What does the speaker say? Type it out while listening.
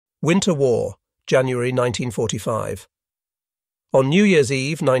Winter War, January 1945. On New Year's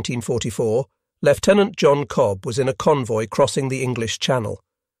Eve 1944, Lieutenant John Cobb was in a convoy crossing the English Channel.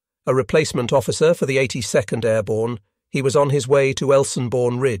 A replacement officer for the 82nd Airborne, he was on his way to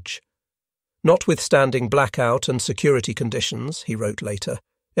Elsenborn Ridge. Notwithstanding blackout and security conditions, he wrote later,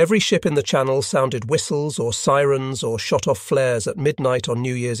 every ship in the Channel sounded whistles or sirens or shot off flares at midnight on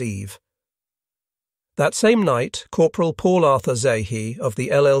New Year's Eve. That same night, Corporal Paul Arthur Zehe of the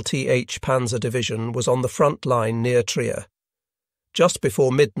LLTH Panzer Division was on the front line near Trier. Just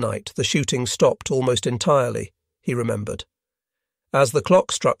before midnight, the shooting stopped almost entirely, he remembered. As the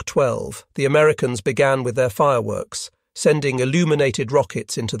clock struck 12, the Americans began with their fireworks, sending illuminated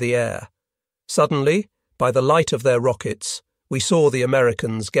rockets into the air. Suddenly, by the light of their rockets, we saw the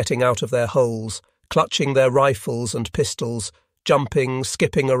Americans getting out of their holes, clutching their rifles and pistols, jumping,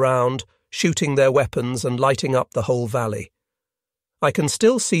 skipping around, shooting their weapons and lighting up the whole valley. I can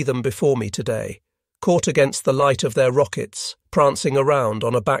still see them before me today, caught against the light of their rockets, prancing around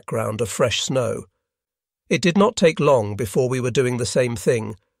on a background of fresh snow. It did not take long before we were doing the same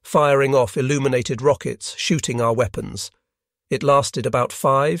thing, firing off illuminated rockets, shooting our weapons. It lasted about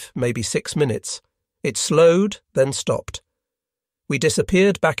 5, maybe 6 minutes. It slowed, then stopped. We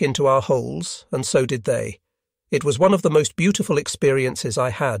disappeared back into our holes, and so did they. It was one of the most beautiful experiences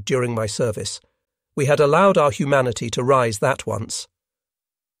I had during my service. We had allowed our humanity to rise that once.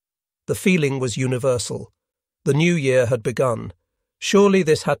 The feeling was universal. The new year had begun. Surely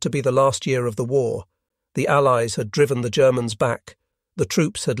this had to be the last year of the war. The Allies had driven the Germans back. The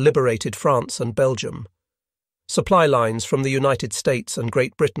troops had liberated France and Belgium. Supply lines from the United States and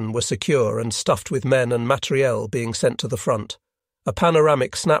Great Britain were secure and stuffed with men and matériel being sent to the front. A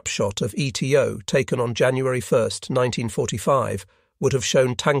panoramic snapshot of ETO taken on January 1st, 1945, would have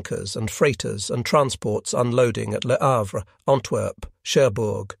shown tankers and freighters and transports unloading at Le Havre, Antwerp,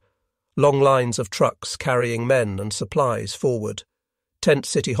 Cherbourg. Long lines of trucks carrying men and supplies forward. Tent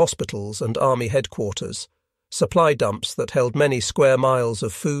city hospitals and army headquarters. Supply dumps that held many square miles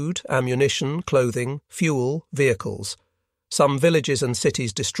of food, ammunition, clothing, fuel, vehicles. Some villages and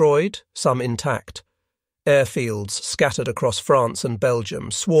cities destroyed, some intact. Airfields scattered across France and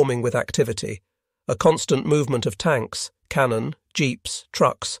Belgium, swarming with activity. A constant movement of tanks, cannon, jeeps,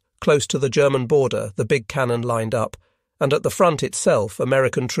 trucks, close to the German border, the big cannon lined up, and at the front itself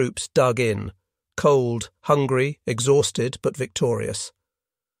American troops dug in, cold, hungry, exhausted but victorious.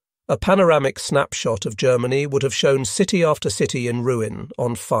 A panoramic snapshot of Germany would have shown city after city in ruin,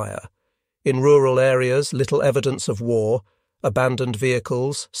 on fire. In rural areas, little evidence of war, abandoned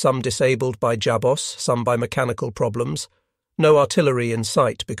vehicles, some disabled by jabos, some by mechanical problems, no artillery in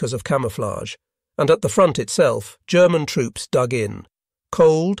sight because of camouflage, and at the front itself, German troops dug in,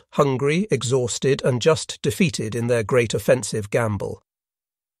 cold, hungry, exhausted, and just defeated in their great offensive gamble.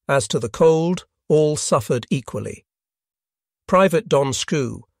 As to the cold, all suffered equally. Private Don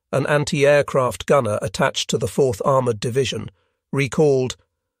Scu, an anti-aircraft gunner attached to the 4th Armoured Division, recalled,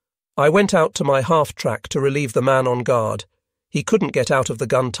 "I went out to my half-track to relieve the man on guard. He couldn't get out of the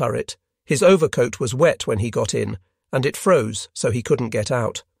gun turret. His overcoat was wet when he got in, and it froze, so he couldn't get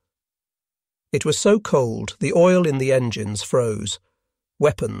out." It was so cold, the oil in the engines froze.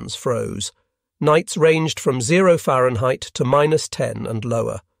 Weapons froze. Nights ranged from 0 Fahrenheit to -10 and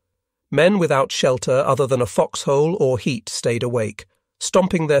lower. Men without shelter other than a foxhole or heat stayed awake,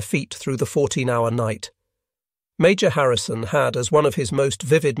 stomping their feet through the 14-hour night. Major Harrison had as one of his most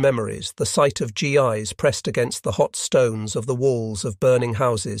vivid memories the sight of GIs pressed against the hot stones of the walls of burning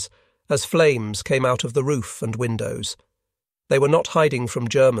houses as flames came out of the roof and windows. They were not hiding from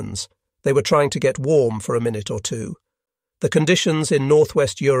Germans. They were trying to get warm for a minute or two. The conditions in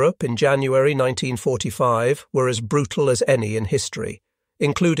northwest Europe in January 1945 were as brutal as any in history,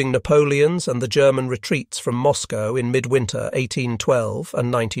 including Napoleon's and the German retreats from Moscow in midwinter 1812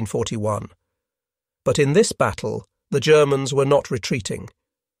 and 1941. But in this battle, the Germans were not retreating.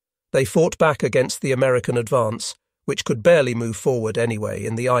 They fought back against the American advance, which could barely move forward anyway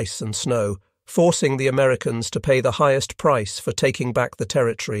in the ice and snow, forcing the Americans to pay the highest price for taking back the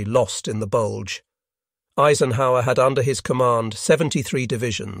territory lost in the Bulge. Eisenhower had under his command 73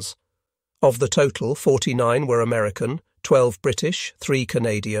 divisions. Of the total, 49 were American, 12 British, 3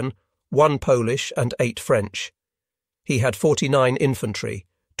 Canadian, 1 Polish and 8 French. He had 49 infantry,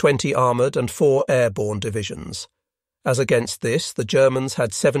 20 armoured and 4 airborne divisions. As against this, the Germans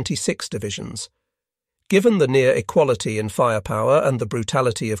had 76 divisions. Given the near equality in firepower and the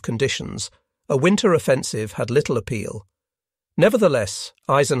brutality of conditions, a winter offensive had little appeal. Nevertheless,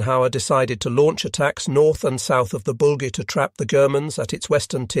 Eisenhower decided to launch attacks north and south of the Bulge to trap the Germans at its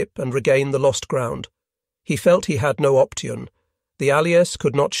western tip and regain the lost ground. He felt he had no option. the Allies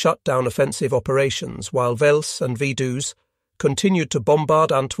could not shut down offensive operations while Wels and Vaduz continued to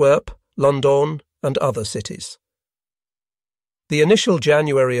bombard Antwerp, London, and other cities. The initial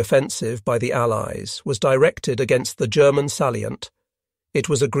January offensive by the Allies was directed against the German salient. It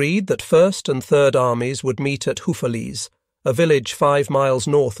was agreed that 1st and 3rd Armies would meet at Houffalize, a village 5 miles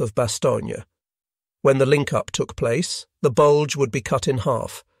north of Bastogne. When the link-up took place, the Bulge would be cut in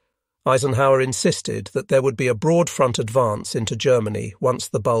half. Eisenhower insisted that there would be a broad front advance into Germany once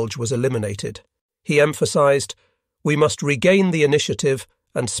the Bulge was eliminated. He emphasized, "We must regain the initiative,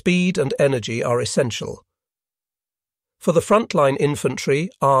 and speed and energy are essential." For the frontline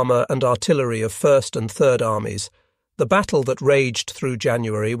infantry, armour and artillery of 1st and 3rd Armies, the battle that raged through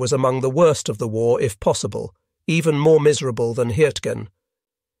January was among the worst of the war if possible, even more miserable than Hürtgen.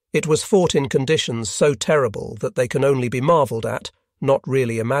 It was fought in conditions so terrible that they can only be marvelled at, not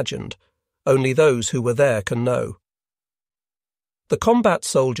really imagined. Only those who were there can know. The combat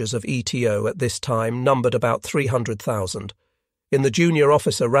soldiers of ETO at this time numbered about 300,000. In the junior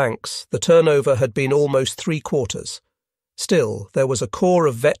officer ranks, the turnover had been almost 3/4. Still, there was a corps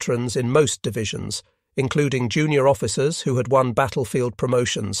of veterans in most divisions, including junior officers who had won battlefield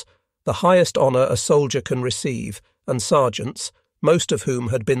promotions, the highest honour a soldier can receive, and sergeants, most of whom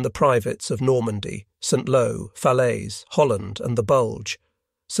had been the privates of Normandy, St. Lo, Falaise, Holland, and the Bulge,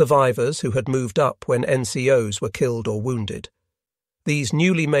 survivors who had moved up when NCOs were killed or wounded. These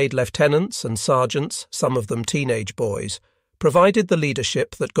newly made lieutenants and sergeants, some of them teenage boys, provided the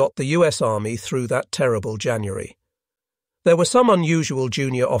leadership that got the US Army through that terrible January. There were some unusual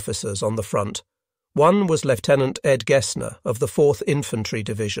junior officers on the front. One was Lieutenant Ed Gessner of the 4th Infantry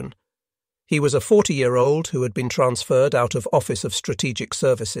Division. He was a 40-year-old who had been transferred out of Office of Strategic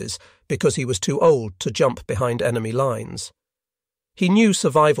Services because he was too old to jump behind enemy lines. He knew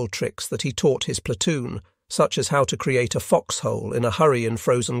survival tricks that he taught his platoon, such as how to create a foxhole in a hurry in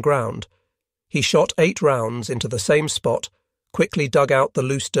frozen ground. He shot 8 rounds into the same spot, quickly dug out the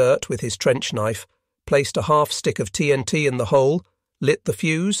loose dirt with his trench knife, placed a half stick of TNT in the hole, lit the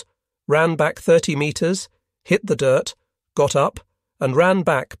fuse, ran back 30 metres, hit the dirt, got up, and ran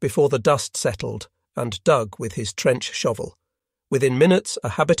back before the dust settled, and dug with his trench shovel. Within minutes, a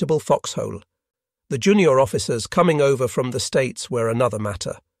habitable foxhole. The junior officers coming over from the States were another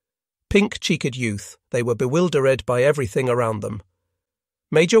matter. Pink-cheeked youth, they were bewildered by everything around them.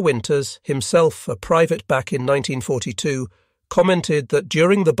 Major Winters, himself a private back in 1942, commented that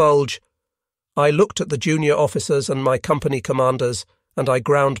during the Bulge, "I looked at the junior officers and my company commanders, and I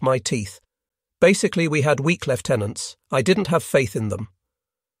ground my teeth. Basically, we had weak lieutenants. I didn't have faith in them."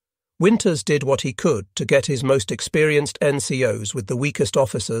 Winters did what he could to get his most experienced NCOs with the weakest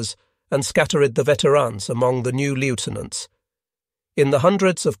officers and scattered the veterans among the new lieutenants. In the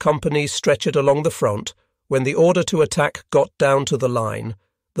hundreds of companies stretched along the front, when the order to attack got down to the line,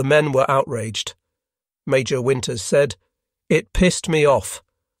 the men were outraged. Major Winters said, "It pissed me off.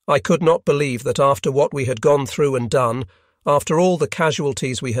 I could not believe that after what we had gone through and done, after all the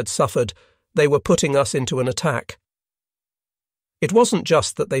casualties we had suffered, they were putting us into an attack." It wasn't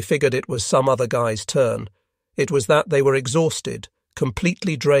just that they figured it was some other guy's turn. It was that they were exhausted,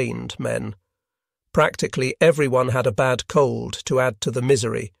 completely drained men. Practically everyone had a bad cold to add to the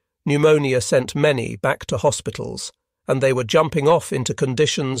misery. Pneumonia sent many back to hospitals, and they were jumping off into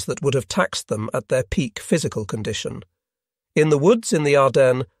conditions that would have taxed them at their peak physical condition. In the woods in the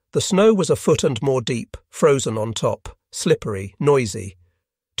Ardennes, the snow was a foot and more deep, frozen on top, slippery, noisy.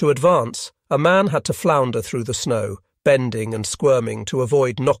 To advance, a man had to flounder through the snow, bending and squirming to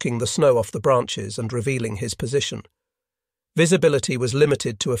avoid knocking the snow off the branches and revealing his position. Visibility was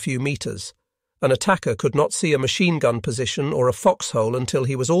limited to a few metres. An attacker could not see a machine gun position or a foxhole until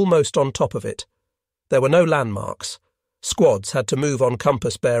he was almost on top of it. There were no landmarks. Squads had to move on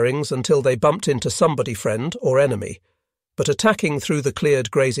compass bearings until they bumped into somebody friend or enemy. But attacking through the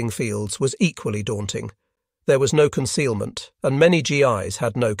cleared grazing fields was equally daunting. There was no concealment, and many GIs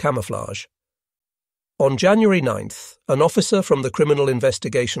had no camouflage. On January 9th, an officer from the Criminal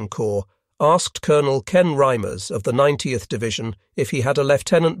Investigation Corps asked Colonel Ken Reimers of the 90th Division if he had a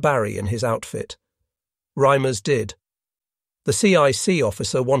Lieutenant Barry in his outfit. Reimers did. The CIC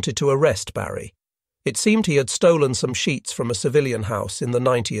officer wanted to arrest Barry. It seemed he had stolen some sheets from a civilian house in the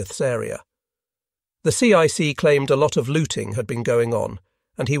 90th's area. The CIC claimed a lot of looting had been going on,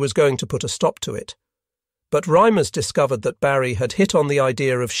 and he was going to put a stop to it. But Reimers discovered that Barry had hit on the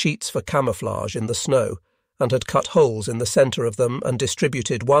idea of sheets for camouflage in the snow, and had cut holes in the centre of them and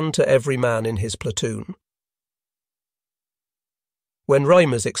distributed one to every man in his platoon. When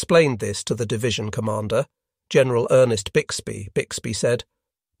Reimers explained this to the division commander, General Ernest Bixby said,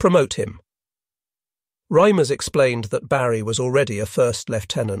 "Promote him." Reimers explained that Barry was already a first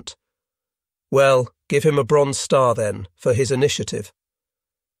lieutenant. Well, give him a Bronze Star then, for his initiative.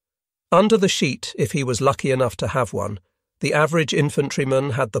 Under the sheet, if he was lucky enough to have one, the average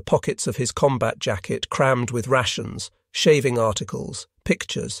infantryman had the pockets of his combat jacket crammed with rations, shaving articles,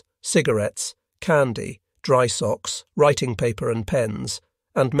 pictures, cigarettes, candy, dry socks, writing paper and pens,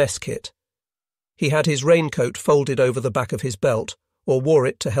 and mess kit. He had his raincoat folded over the back of his belt, or wore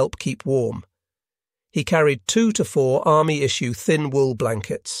it to help keep warm. He carried 2 to 4 Army-issue thin wool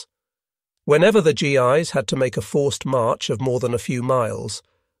blankets. Whenever the GIs had to make a forced march of more than a few miles,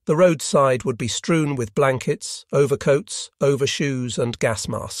 the roadside would be strewn with blankets, overcoats, overshoes, and gas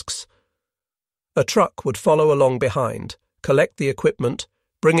masks. A truck would follow along behind, collect the equipment,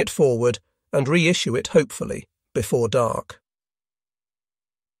 bring it forward, and reissue it, hopefully, before dark.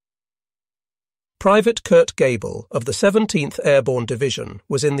 Private Kurt Gable of the 17th Airborne Division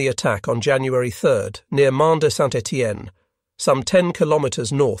was in the attack on January 3rd near Mans de Saint-Étienne, some 10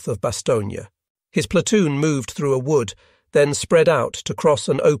 kilometres north of Bastogne. His platoon moved through a wood, then spread out to cross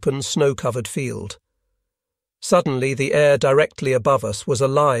an open, snow-covered field. Suddenly the air directly above us was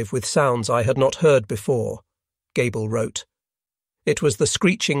alive with sounds I had not heard before, Gable wrote. It was the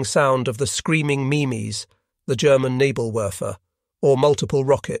screeching sound of the screaming Mimes, the German Nebelwerfer, or multiple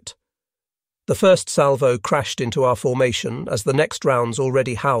rocket. The first salvo crashed into our formation as the next rounds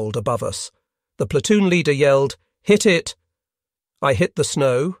already howled above us. The platoon leader yelled, "Hit it!" I hit the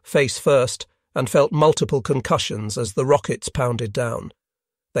snow, face first, and felt multiple concussions as the rockets pounded down.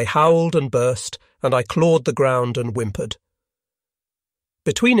 They howled and burst, and I clawed the ground and whimpered.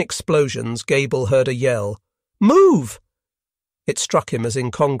 Between explosions, Gable heard a yell, "Move!" It struck him as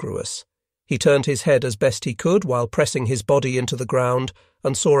incongruous. He turned his head as best he could while pressing his body into the ground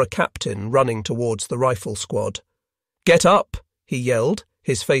and saw a captain running towards the rifle squad. "Get up!" he yelled,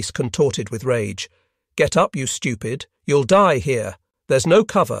 his face contorted with rage. "Get up, you stupid! You'll die here! There's no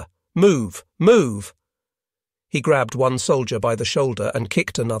cover! Move! Move!" He grabbed one soldier by the shoulder and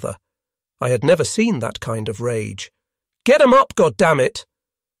kicked another. I had never seen that kind of rage. "Get 'em up, goddammit!"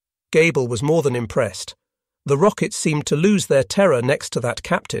 Gable was more than impressed. The rockets seemed to lose their terror next to that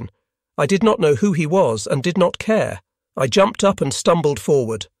captain. I did not know who he was and did not care. I jumped up and stumbled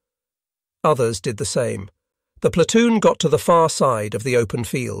forward. Others did the same. The platoon got to the far side of the open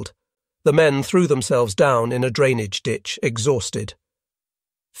field. The men threw themselves down in a drainage ditch, exhausted.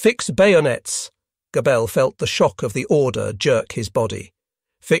 "Fix bayonets!" Gabelle felt the shock of the order jerk his body.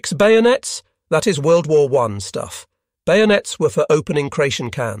 "Fix bayonets? That is World War I stuff. Bayonets were for opening Creation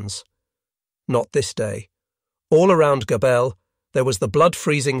cans." Not this day. All around Gabelle, there was the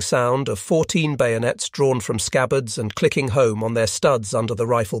blood-freezing sound of 14 bayonets drawn from scabbards and clicking home on their studs under the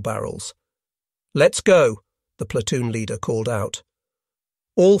rifle barrels. "Let's go," the platoon leader called out.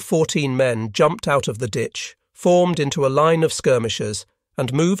 All 14 men jumped out of the ditch, formed into a line of skirmishers,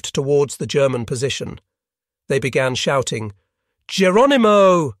 and moved towards the German position. They began shouting,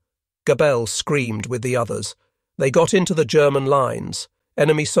 "Geronimo!" Gabelle screamed with the others. They got into the German lines.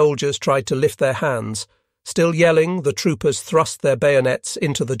 Enemy soldiers tried to lift their hands. Still yelling, the troopers thrust their bayonets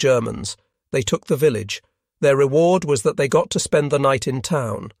into the Germans. They took the village. Their reward was that they got to spend the night in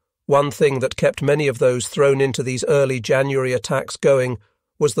town. One thing that kept many of those thrown into these early January attacks going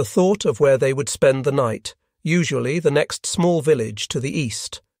was the thought of where they would spend the night, usually the next small village to the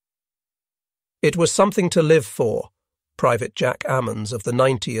east. It was something to live for, Private Jack Ammons of the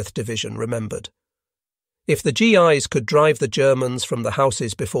 90th Division remembered. If the GIs could drive the Germans from the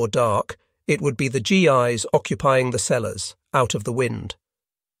houses before dark, it would be the GIs occupying the cellars, out of the wind.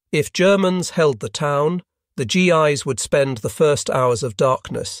 If Germans held the town, the GIs would spend the first hours of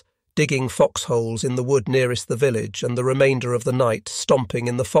darkness digging foxholes in the wood nearest the village and the remainder of the night stomping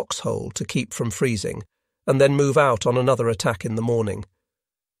in the foxhole to keep from freezing, and then move out on another attack in the morning.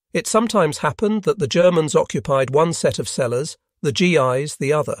 It sometimes happened that the Germans occupied one set of cellars, the GIs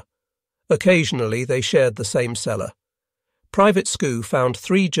the other. Occasionally they shared the same cellar. Private Skoo found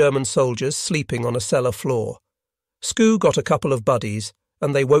 3 German soldiers sleeping on a cellar floor. Skoo got a couple of buddies,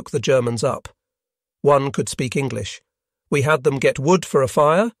 and they woke the Germans up. One could speak English. We had them get wood for a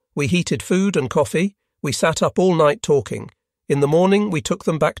fire, we heated food and coffee, we sat up all night talking. In the morning we took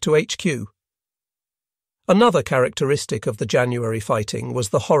them back to HQ. Another characteristic of the January fighting was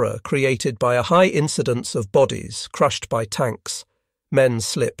the horror created by a high incidence of bodies crushed by tanks. Men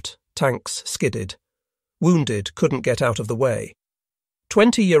slipped, tanks skidded. Wounded couldn't get out of the way.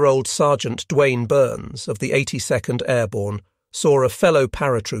 20-year-old Sergeant Dwayne Burns of the 82nd Airborne saw a fellow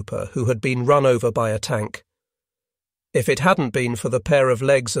paratrooper who had been run over by a tank. If it hadn't been for the pair of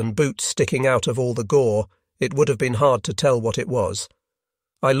legs and boots sticking out of all the gore, it would have been hard to tell what it was.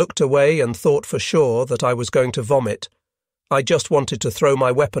 I looked away and thought for sure that I was going to vomit. I just wanted to throw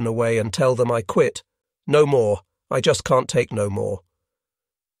my weapon away and tell them I quit. No more. I just can't take no more.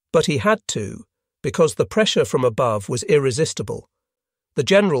 But he had to, because the pressure from above was irresistible. The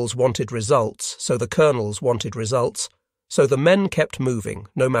generals wanted results, so the colonels wanted results, so the men kept moving,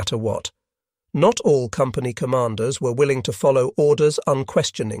 no matter what. Not all company commanders were willing to follow orders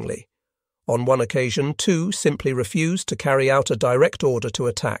unquestioningly. On one occasion, 2 simply refused to carry out a direct order to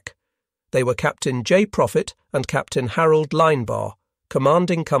attack. They were Captain J. Prophet and Captain Harold Linebar,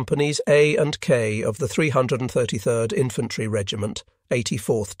 commanding Companies A and K of the 333rd Infantry Regiment,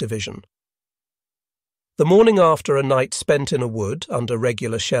 84th Division. The morning after a night spent in a wood under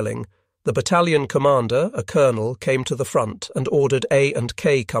regular shelling, the battalion commander, a colonel, came to the front and ordered A and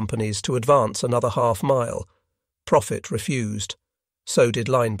K companies to advance another half-mile. Prophet refused. So did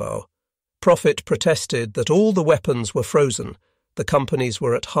Linebar. Prophet protested that all the weapons were frozen, the companies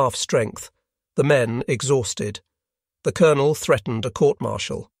were at half strength, the men exhausted. The colonel threatened a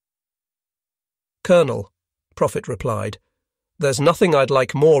court-martial. "Colonel," Prophet replied, "there's nothing I'd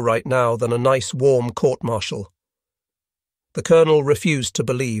like more right now than a nice warm court-martial." The colonel refused to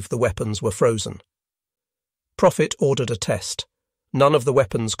believe the weapons were frozen. Prophet ordered a test. None of the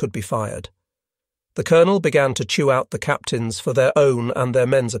weapons could be fired. The colonel began to chew out the captains for their own and their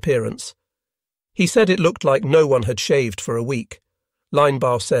men's appearance. He said it looked like no one had shaved for a week.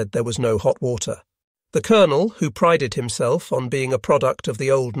 Linebar said there was no hot water. The colonel, who prided himself on being a product of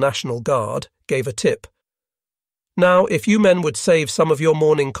the old National Guard, gave a tip. "Now, if you men would save some of your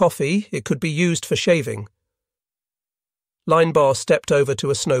morning coffee, it could be used for shaving." Linebar stepped over to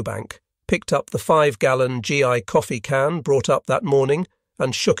a snowbank, picked up the 5-gallon GI coffee can brought up that morning,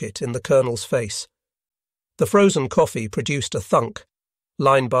 and shook it in the colonel's face. The frozen coffee produced a thunk.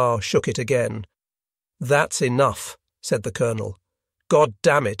 Linebar shook it again. "That's enough," said the colonel. "God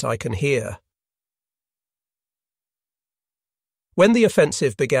damn it, I can hear." When the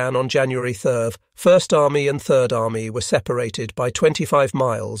offensive began on January 3rd, 1st Army and 3rd Army were separated by 25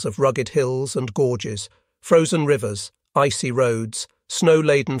 miles of rugged hills and gorges, frozen rivers, icy roads,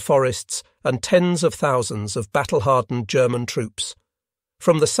 snow-laden forests, and tens of thousands of battle-hardened German troops.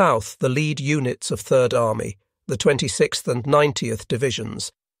 From the south, the lead units of 3rd Army, the 26th and 90th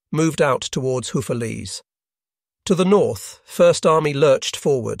Divisions, moved out towards Houffalize. To the north, 1st Army lurched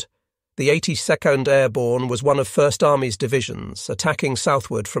forward. The 82nd Airborne was one of 1st Army's divisions, attacking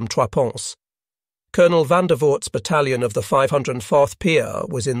southward from Trois Ponts. Colonel van der Voort's battalion of the 504th PA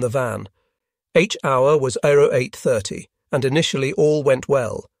was in the van. H hour was 08:30, and initially all went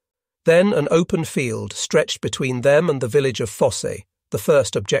well. Then an open field stretched between them and the village of Fosse, the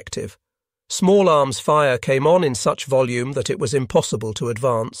first objective. Small arms fire came on in such volume that it was impossible to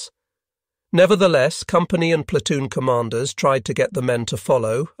advance. Nevertheless, company and platoon commanders tried to get the men to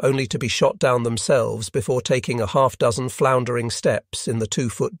follow, only to be shot down themselves before taking a half-dozen floundering steps in the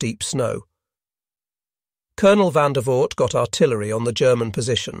 2-foot-deep snow. Colonel van der Voort got artillery on the German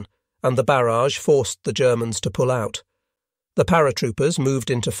position, and the barrage forced the Germans to pull out. The paratroopers moved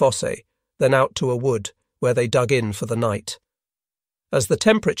into Fosse, then out to a wood, where they dug in for the night. As the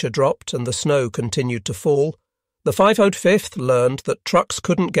temperature dropped and the snow continued to fall, the 505th learned that trucks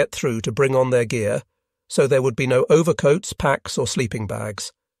couldn't get through to bring on their gear, so there would be no overcoats, packs, or sleeping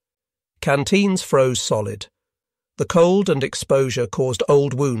bags. Canteens froze solid. The cold and exposure caused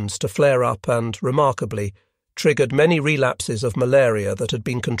old wounds to flare up and, remarkably, triggered many relapses of malaria that had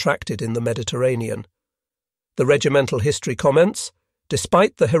been contracted in the Mediterranean. The regimental history comments,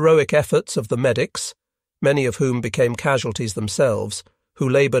 despite the heroic efforts of the medics, many of whom became casualties themselves, who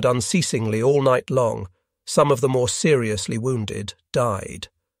laboured unceasingly all night long, some of the more seriously wounded died.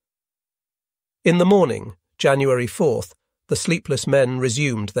 In the morning, January 4th, the sleepless men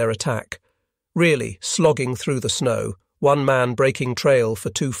resumed their attack, really slogging through the snow, one man breaking trail for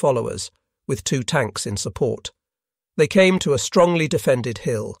 2 followers, with 2 tanks in support. They came to a strongly defended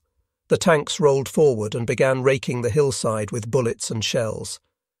hill. The tanks rolled forward and began raking the hillside with bullets and shells.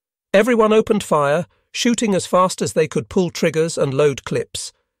 Everyone opened fire, shooting as fast as they could pull triggers and load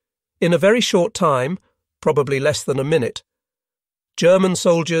clips. In a very short time, probably less than a minute, German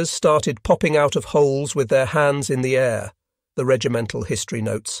soldiers started popping out of holes with their hands in the air, the regimental history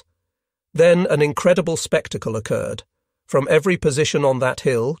notes. Then an incredible spectacle occurred. From every position on that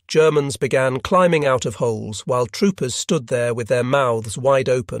hill, Germans began climbing out of holes, while troopers stood there with their mouths wide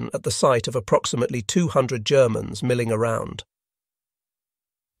open at the sight of approximately 200 Germans milling around.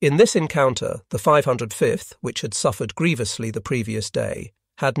 In this encounter, the 505th, which had suffered grievously the previous day,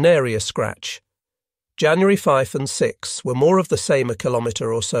 had nary a scratch. January 5 and 6 were more of the same a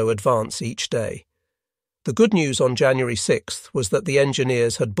kilometre or so advance each day. The good news on January 6th was that the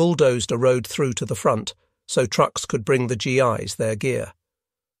engineers had bulldozed a road through to the front, so trucks could bring the GIs their gear.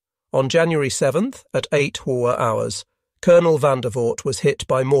 On January 7th, at 8 war hours, Colonel Vandervoort was hit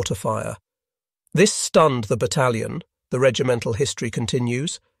by mortar fire. This stunned the battalion, the regimental history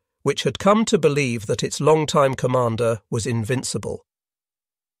continues, which had come to believe that its longtime commander was invincible.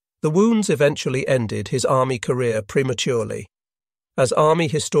 The wounds eventually ended his army career prematurely. As Army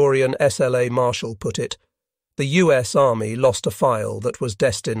historian S.L.A. Marshall put it, the U.S. Army lost a file that was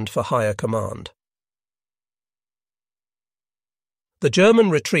destined for higher command. The German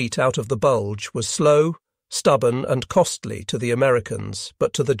retreat out of the Bulge was slow, stubborn and costly to the Americans,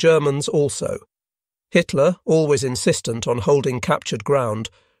 but to the Germans also. Hitler, always insistent on holding captured ground,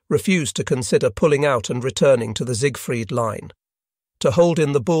 refused to consider pulling out and returning to the Siegfried Line. To hold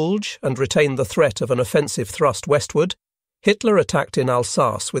in the Bulge and retain the threat of an offensive thrust westward, Hitler attacked in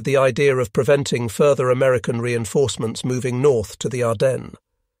Alsace with the idea of preventing further American reinforcements moving north to the Ardennes.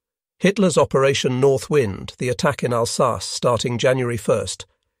 Hitler's Operation North Wind, the attack in Alsace starting January 1st,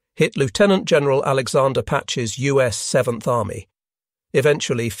 hit Lieutenant General Alexander Patch's U.S. 7th Army.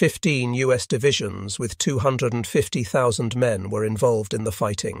 Eventually, 15 U.S. divisions with 250,000 men were involved in the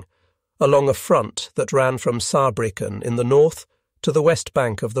fighting, along a front that ran from Saarbrücken in the north to the west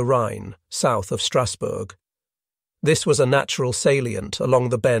bank of the Rhine, south of Strasbourg. This was a natural salient along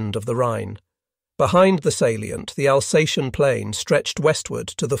the bend of the Rhine. Behind the salient, the Alsatian plain stretched westward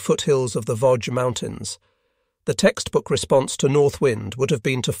to the foothills of the Vosges Mountains. The textbook response to North Wind would have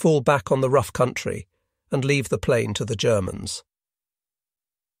been to fall back on the rough country and leave the plain to the Germans.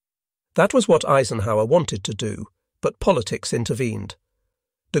 That was what Eisenhower wanted to do, but politics intervened.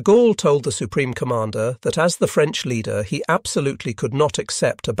 De Gaulle told the Supreme Commander that as the French leader he absolutely could not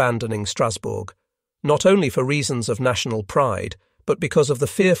accept abandoning Strasbourg, not only for reasons of national pride, but because of the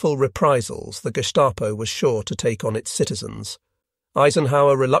fearful reprisals the Gestapo was sure to take on its citizens.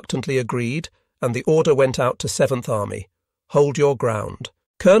 Eisenhower reluctantly agreed, and the order went out to 7th Army. Hold your ground.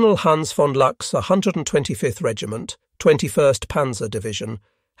 Colonel Hans von Luck's 125th Regiment, 21st Panzer Division,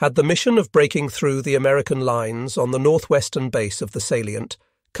 had the mission of breaking through the American lines on the northwestern base of the salient,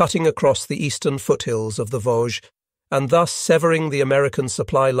 cutting across the eastern foothills of the Vosges, and thus severing the American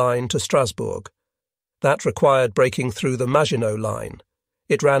supply line to Strasbourg. That required breaking through the Maginot Line.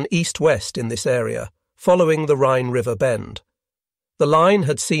 It ran east-west in this area, following the Rhine River bend. The line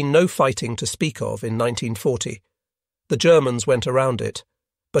had seen no fighting to speak of in 1940. The Germans went around it,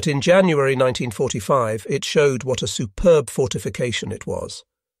 but in January 1945 it showed what a superb fortification it was.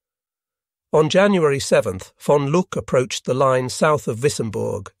 On January 7th, von Luck approached the line south of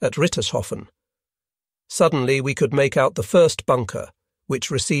Wissembourg at Rittershofen. Suddenly we could make out the first bunker,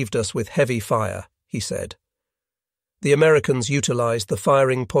 which received us with heavy fire, he said. The Americans utilized the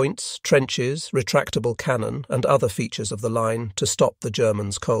firing points, trenches, retractable cannon, and other features of the line to stop the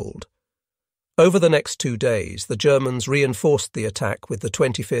Germans cold. Over the next 2 days, the Germans reinforced the attack with the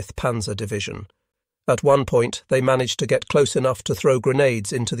 25th Panzer Division. At one point, they managed to get close enough to throw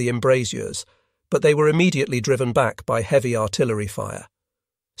grenades into the embrasures, but they were immediately driven back by heavy artillery fire.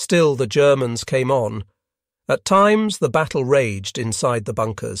 Still, the Germans came on. At times, the battle raged inside the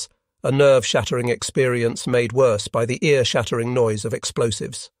bunkers, a nerve-shattering experience made worse by the ear-shattering noise of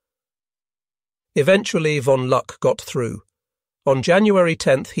explosives. Eventually, von Luck got through. On January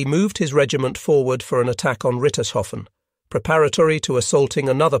 10th, he moved his regiment forward for an attack on Rittershofen, preparatory to assaulting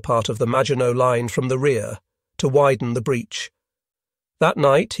another part of the Maginot Line from the rear, to widen the breach. That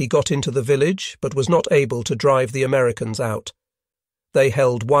night, he got into the village, but was not able to drive the Americans out. They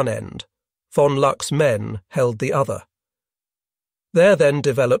held one end. Von Luck's men held the other. There then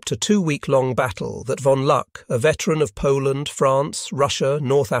developed a 2-week-long battle that von Luck, a veteran of Poland, France, Russia,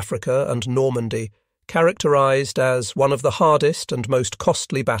 North Africa and Normandy, characterized as one of the hardest and most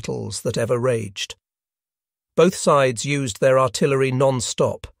costly battles that ever raged. Both sides used their artillery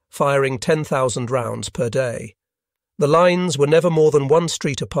non-stop, firing 10,000 rounds per day. The lines were never more than 1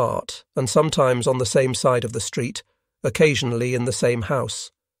 street apart, and sometimes on the same side of the street, occasionally in the same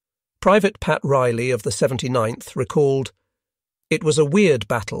house. Private Pat Riley of the 79th recalled, "It was a weird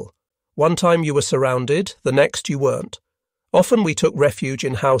battle. One time you were surrounded, the next you weren't. Often we took refuge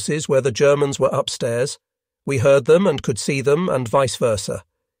in houses where the Germans were upstairs. We heard them and could see them, and vice versa.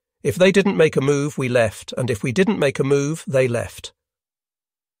 If they didn't make a move, we left, and if we didn't make a move, they left."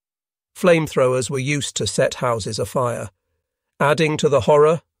 Flamethrowers were used to set houses afire. Adding to the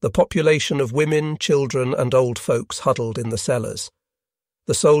horror, the population of women, children, and old folks huddled in the cellars.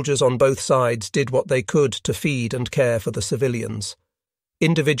 The soldiers on both sides did what they could to feed and care for the civilians.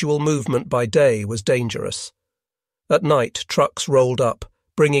 Individual movement by day was dangerous. At night, trucks rolled up,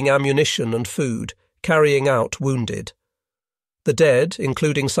 bringing ammunition and food, carrying out wounded. The dead,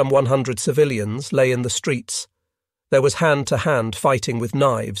 including some 100 civilians, lay in the streets. There was hand-to-hand fighting with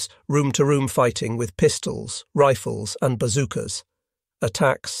knives, room-to-room fighting with pistols, rifles and bazookas,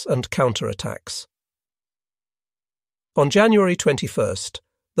 attacks and counterattacks. On January 21st,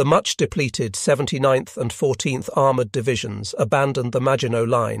 the much-depleted 79th and 14th Armoured Divisions abandoned the Maginot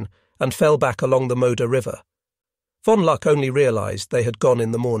Line and fell back along the Moder River. Von Luck only realised they had gone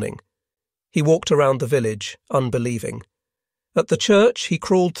in the morning. He walked around the village, unbelieving. At the church he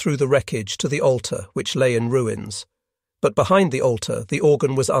crawled through the wreckage to the altar, which lay in ruins. But behind the altar the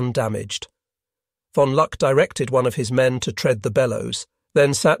organ was undamaged. Von Luck directed one of his men to tread the bellows,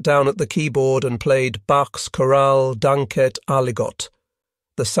 then sat down at the keyboard and played Bach's chorale Danket Aligot.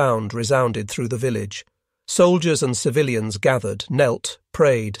 The sound resounded through the village. Soldiers and civilians gathered, knelt,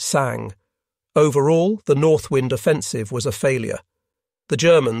 prayed, sang. Overall, the North Wind offensive was a failure. The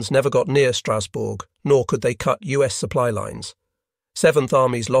Germans never got near Strasbourg, nor could they cut US supply lines. 7th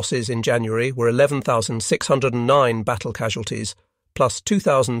Army's losses in January were 11,609 battle casualties, plus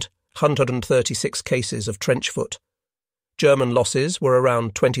 2,136 cases of trench foot. German losses were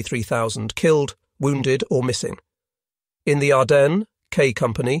around 23,000 killed, wounded or missing. In the Ardennes, K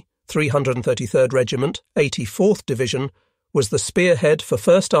Company, 333rd Regiment, 84th Division, was the spearhead for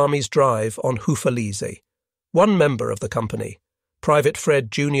 1st Army's drive on Houffalize. One member of the company, Private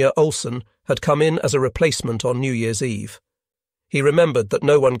Fred Jr. Olsen, had come in as a replacement on New Year's Eve. He remembered that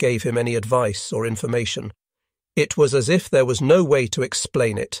no one gave him any advice or information. It was as if there was no way to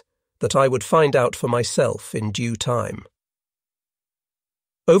explain it, that I would find out for myself in due time.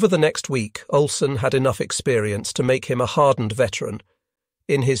 Over the next week, Olsen had enough experience to make him a hardened veteran.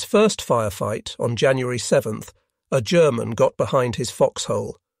 In his first firefight, on January 7th, a German got behind his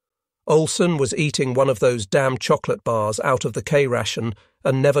foxhole. Olsen was eating one of those damn chocolate bars out of the K-ration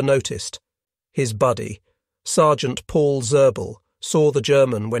and never noticed. His buddy, Sergeant Paul Zerbel, saw the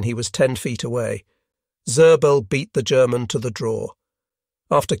German when he was 10 feet away. Zerbel beat the German to the draw.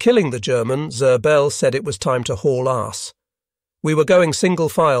 After killing the German, Zerbel said it was time to haul ass. We were going single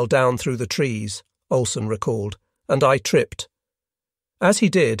file down through the trees, Olsen recalled, and I tripped. As he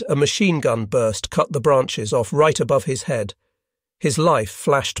did, a machine gun burst cut the branches off right above his head. His life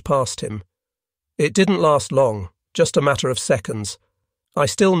flashed past him. It didn't last long, just a matter of seconds. I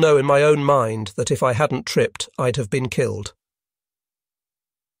still know in my own mind that if I hadn't tripped, I'd have been killed.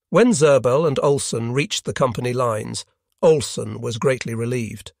 When Zerbel and Olsen reached the company lines, Olsen was greatly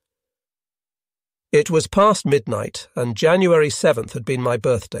relieved. It was past midnight, and January 7th had been my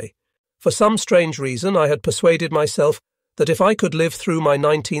birthday. For some strange reason, I had persuaded myself that if I could live through my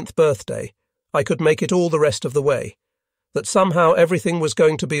 19th birthday, I could make it all the rest of the way, that somehow everything was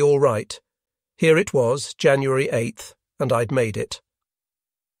going to be all right. Here it was, January 8th, and I'd made it.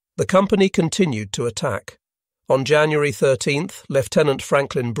 The company continued to attack. On January 13th, Lieutenant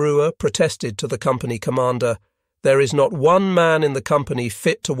Franklin Brewer protested to the company commander, "There is not one man in the company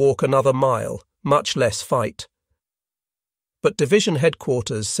fit to walk another mile, much less fight." But division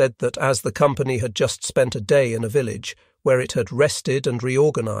headquarters said that as the company had just spent a day in a village where it had rested and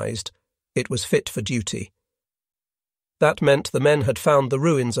reorganized, it was fit for duty. That meant the men had found the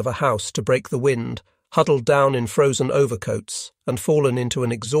ruins of a house to break the wind, huddled down in frozen overcoats, and fallen into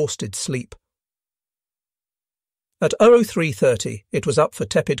an exhausted sleep. At 03:30, it was up for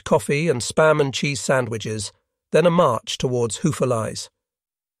tepid coffee and spam and cheese sandwiches, then a march towards Houffalize.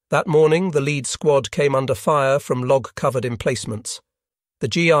 That morning, the lead squad came under fire from log-covered emplacements. The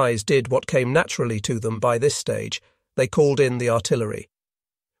GIs did what came naturally to them by this stage. They called in the artillery.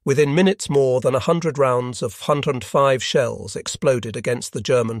 Within minutes more than 100 rounds of 105 shells exploded against the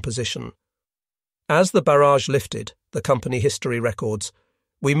German position. As the barrage lifted, the company history records,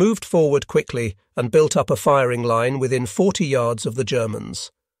 we moved forward quickly and built up a firing line within 40 yards of the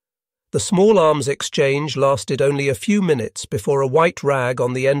Germans. The small arms exchange lasted only a few minutes before a white rag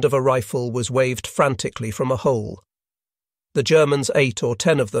on the end of a rifle was waved frantically from a hole. The Germans, 8 or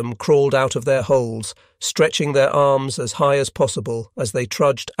 10 of them, crawled out of their holes, stretching their arms as high as possible as they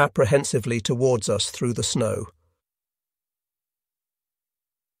trudged apprehensively towards us through the snow.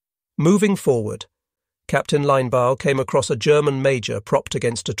 Moving forward, Captain Leinbau came across a German major propped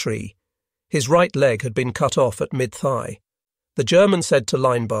against a tree. His right leg had been cut off at mid-thigh. The German said to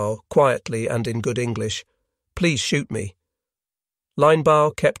Leinbau, quietly and in good English, "Please shoot me."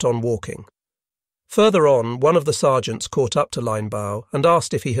 Leinbau kept on walking. Further on, one of the sergeants caught up to Leinbau and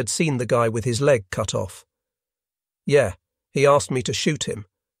asked if he had seen the guy with his leg cut off. "Yeah, he asked me to shoot him."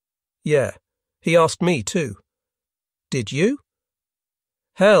 "Yeah, he asked me too." "Did you?"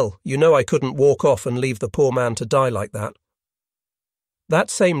 "Hell, you know I couldn't walk off and leave the poor man to die like that." That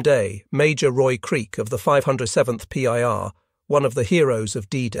same day, Major Roy Creek of the 507th PIR, one of the heroes of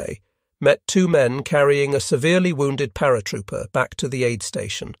D-Day, met two men carrying a severely wounded paratrooper back to the aid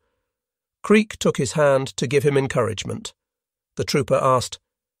station. Creek took his hand to give him encouragement. The trooper asked,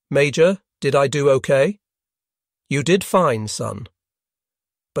 "Major, did I do okay?" "You did fine, son."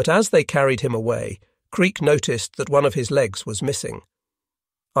 But as they carried him away, Creek noticed that one of his legs was missing.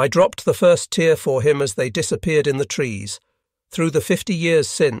 "I dropped the first tear for him as they disappeared in the trees. Through the 50 years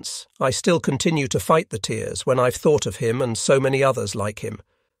since, I still continue to fight the tears when I've thought of him and so many others like him.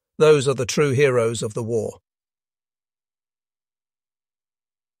 Those are the true heroes of the war."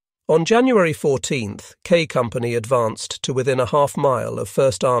 On January 14th, K Company advanced to within a half-mile of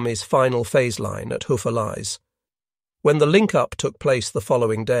First Army's final phase line at Houffalize. When the link-up took place the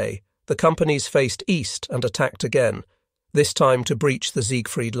following day, the companies faced east and attacked again, this time to breach the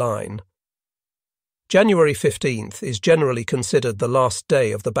Siegfried Line. January 15th is generally considered the last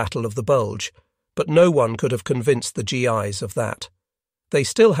day of the Battle of the Bulge, but no one could have convinced the GIs of that. They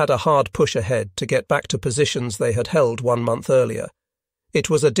still had a hard push ahead to get back to positions they had held 1 month earlier. It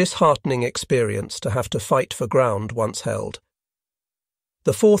was a disheartening experience to have to fight for ground once held.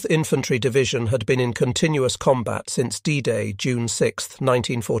 The 4th Infantry Division had been in continuous combat since D-Day, June 6,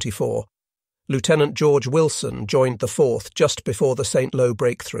 1944. Lieutenant George Wilson joined the 4th just before the St. Lo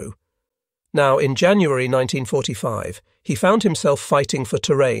breakthrough. Now, in January 1945, he found himself fighting for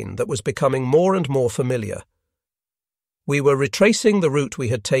terrain that was becoming more and more familiar. "We were retracing the route we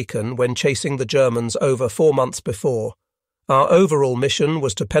had taken when chasing the Germans over 4 months before. Our overall mission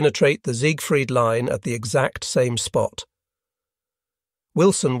was to penetrate the Siegfried Line at the exact same spot."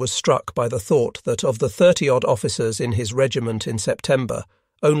 Wilson was struck by the thought that of the 30-odd officers in his regiment in September,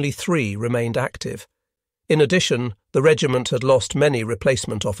 only 3 remained active. In addition, the regiment had lost many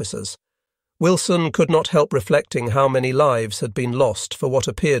replacement officers. Wilson could not help reflecting how many lives had been lost for what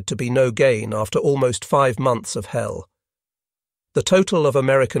appeared to be no gain after almost 5 months of hell. The total of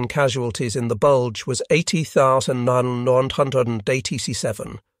American casualties in the Bulge was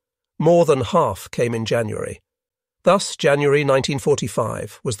 80,987. More than half came in January. Thus, January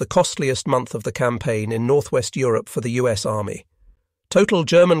 1945 was the costliest month of the campaign in northwest Europe for the US Army. Total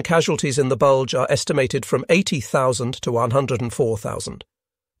German casualties in the Bulge are estimated from 80,000 to 104,000.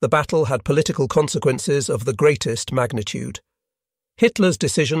 The battle had political consequences of the greatest magnitude. Hitler's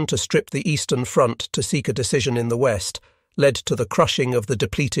decision to strip the Eastern Front to seek a decision in the West led to the crushing of the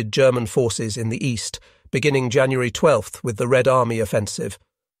depleted German forces in the East, beginning January 12th with the Red Army offensive.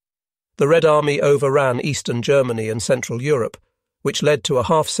 The Red Army overran eastern Germany and Central Europe, which led to a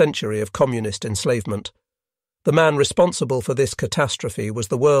half-century of communist enslavement. The man responsible for this catastrophe was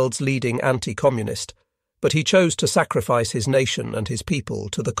the world's leading anti-communist, but he chose to sacrifice his nation and his people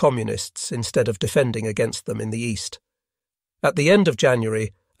to the communists instead of defending against them in the East. At the end of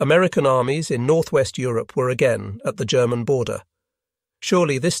January, American armies in northwest Europe were again at the German border.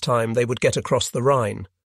 Surely this time they would get across the Rhine.